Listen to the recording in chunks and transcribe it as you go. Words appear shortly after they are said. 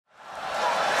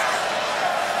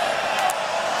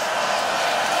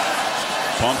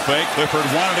Pump fake. Clifford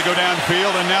wanted to go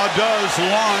downfield and now does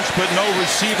launch, but no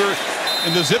receiver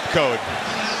in the zip code.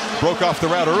 Broke off the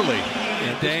route early.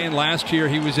 And Dan, last year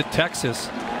he was at Texas.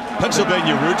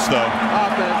 Pennsylvania roots, though.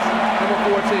 Offense,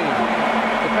 number 14.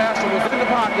 The passer was in the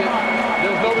pocket.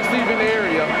 There was no receiver in the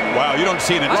area. Wow, you don't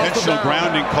see an intentional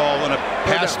grounding call and a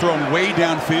pass thrown way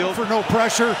downfield. For no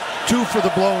pressure, 2 for the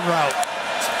blown route.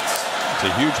 It's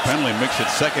a huge penalty. Mix at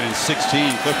 2nd and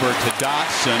 16. Clifford to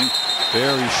Dotson.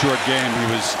 Very short game.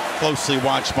 He was closely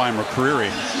watched by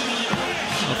McCreary.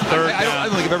 I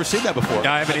don't think I've ever seen that before.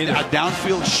 Yeah, I haven't either. A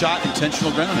downfield shot,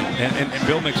 intentional grounding. And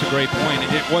Bill makes a great point.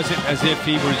 It wasn't as if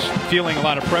he was feeling a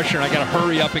lot of pressure and I got to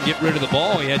hurry up and get rid of the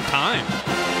ball. He had time.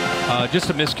 Just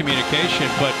a miscommunication.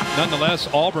 But nonetheless,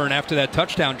 Auburn, after that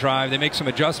touchdown drive, they make some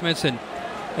adjustments and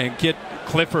get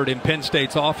Clifford and Penn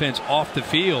State's offense off the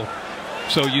field.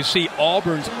 So you see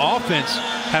Auburn's offense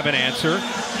have an answer,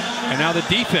 and now the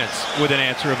defense with an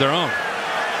answer of their own.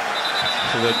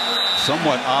 So the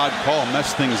somewhat odd call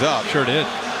messed things up. Sure did.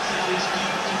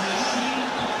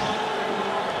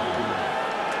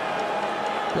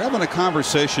 We're having a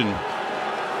conversation.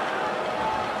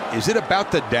 Is it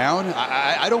about the down?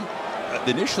 I don't.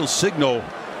 The initial signal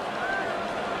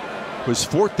was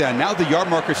 4th down. Now the yard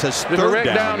marker says 3rd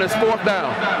down. Down is 4th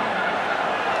down.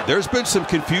 There's been some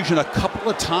confusion a couple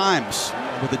of times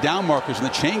with the down markers in the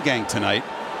chain gang tonight.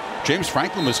 James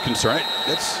Franklin was concerned.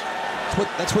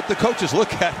 That's what the coaches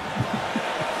look at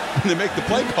when they make the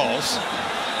play calls.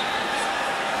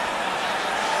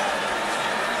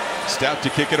 Stout to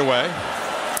kick it away.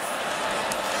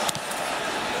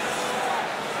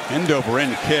 End over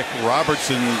end kick.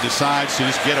 Robertson decides to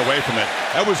just get away from it.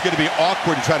 That was going to be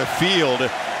awkward to try to field.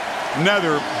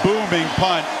 Another booming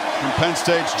punt from Penn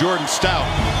State's Jordan Stout.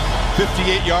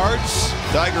 58 yards.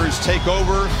 Tigers take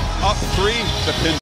over, up 3. The Penn